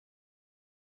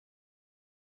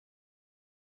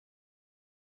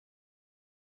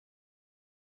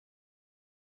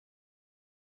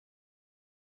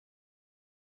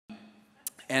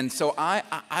And so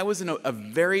I was a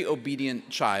very obedient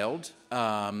child,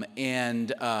 in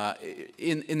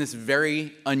this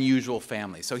very unusual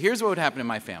family. So here's what would happen in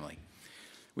my family.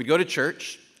 We'd go to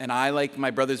church, and I, like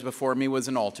my brothers before me, was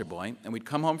an altar boy. And we'd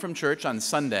come home from church on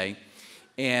Sunday,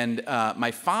 and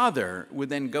my father would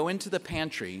then go into the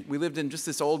pantry. We lived in just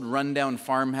this old rundown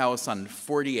farmhouse on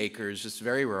 40 acres, just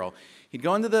very rural. He'd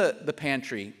go into the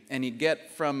pantry, and he'd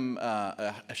get from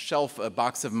a shelf a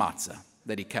box of matzah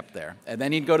that he kept there. And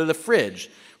then he'd go to the fridge,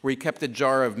 where he kept a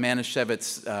jar of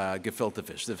Manischewitz gefilte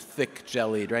fish, the thick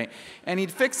jellied, right? And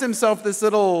he'd fix himself this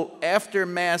little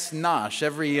after-mass nosh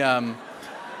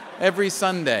every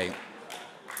Sunday.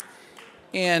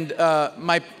 And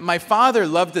my father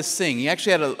loved to sing. He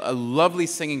actually had a lovely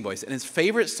singing voice. And his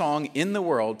favorite song in the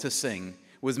world to sing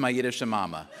was My Yiddish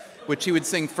Mama, which he would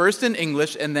sing first in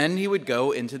English, and then he would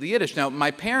go into the Yiddish. Now, my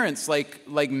parents,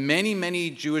 like many, many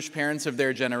Jewish parents of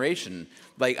their generation,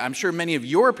 like I'm sure many of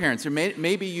your parents, or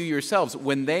maybe you yourselves,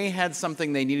 when they had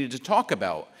something they needed to talk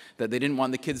about that they didn't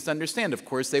want the kids to understand, of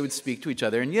course, they would speak to each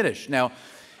other in Yiddish. Now,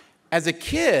 as a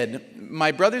kid,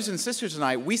 my brothers and sisters and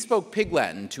I, we spoke Pig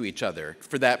Latin to each other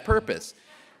for that purpose.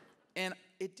 And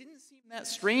it didn't seem that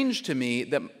strange to me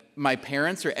that my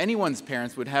parents or anyone's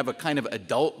parents would have a kind of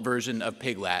adult version of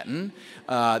Pig Latin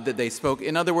that they spoke.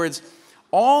 In other words,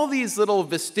 all these little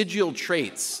vestigial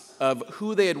traits of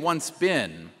who they had once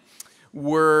been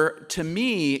were, to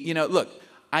me, look,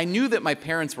 I knew that my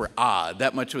parents were odd.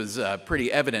 That much was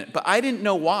pretty evident. But I didn't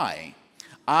know why.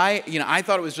 I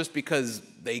thought it was just because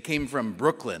they came from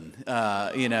Brooklyn,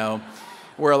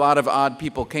 where a lot of odd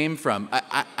people came from.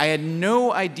 I had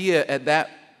no idea at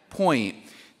that point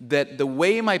that the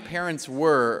way my parents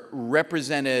were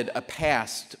represented a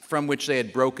past from which they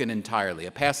had broken entirely.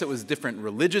 A past that was different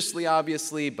religiously,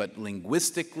 obviously, but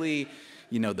linguistically,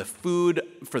 the food,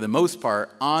 for the most part,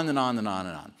 on and on and on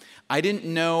and on. I didn't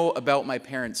know about my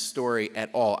parents' story at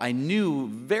all. I knew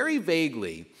very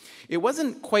vaguely. It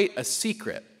wasn't quite a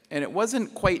secret, and it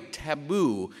wasn't quite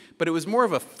taboo, but it was more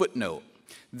of a footnote.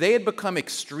 They had become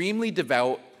extremely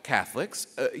devout Catholics.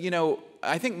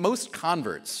 I think most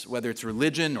converts, whether it's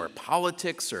religion or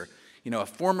politics or, a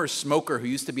former smoker who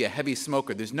used to be a heavy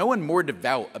smoker, there's no one more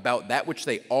devout about that which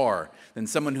they are than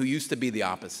someone who used to be the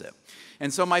opposite.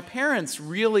 And so my parents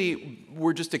really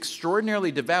were just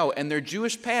extraordinarily devout, and their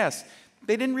Jewish past,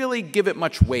 they didn't really give it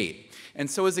much weight. And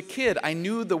so as a kid, I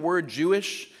knew the word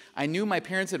Jewish. I knew my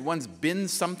parents had once been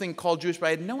something called Jewish, but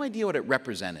I had no idea what it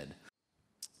represented.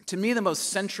 To me, the most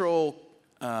central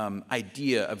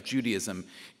idea of Judaism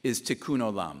is Tikkun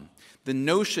Olam. The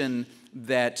notion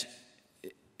that,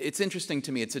 it's interesting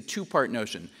to me, it's a two-part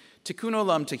notion. Tikkun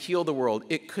Olam, to heal the world,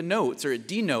 it connotes or it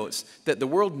denotes that the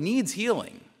world needs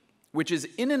healing, which is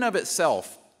in and of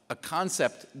itself a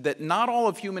concept that not all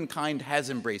of humankind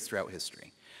has embraced throughout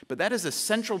history. But that is a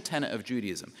central tenet of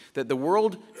Judaism, that the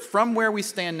world, from where we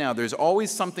stand now, there's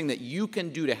always something that you can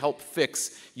do to help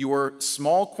fix your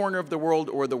small corner of the world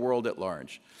or the world at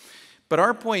large. But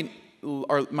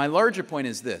my larger point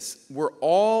is this. We're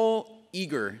all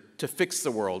eager to fix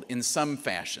the world in some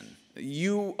fashion.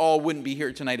 You all wouldn't be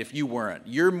here tonight if you weren't.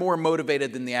 You're more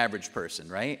motivated than the average person,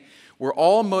 right? We're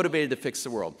all motivated to fix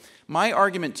the world. My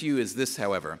argument to you is this,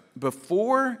 however.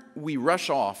 Before we rush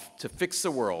off to fix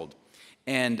the world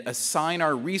and assign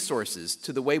our resources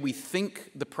to the way we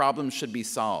think the problem should be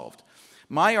solved,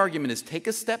 my argument is take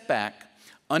a step back,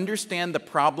 understand the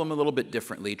problem a little bit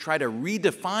differently, try to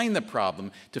redefine the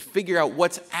problem to figure out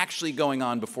what's actually going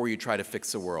on before you try to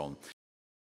fix the world.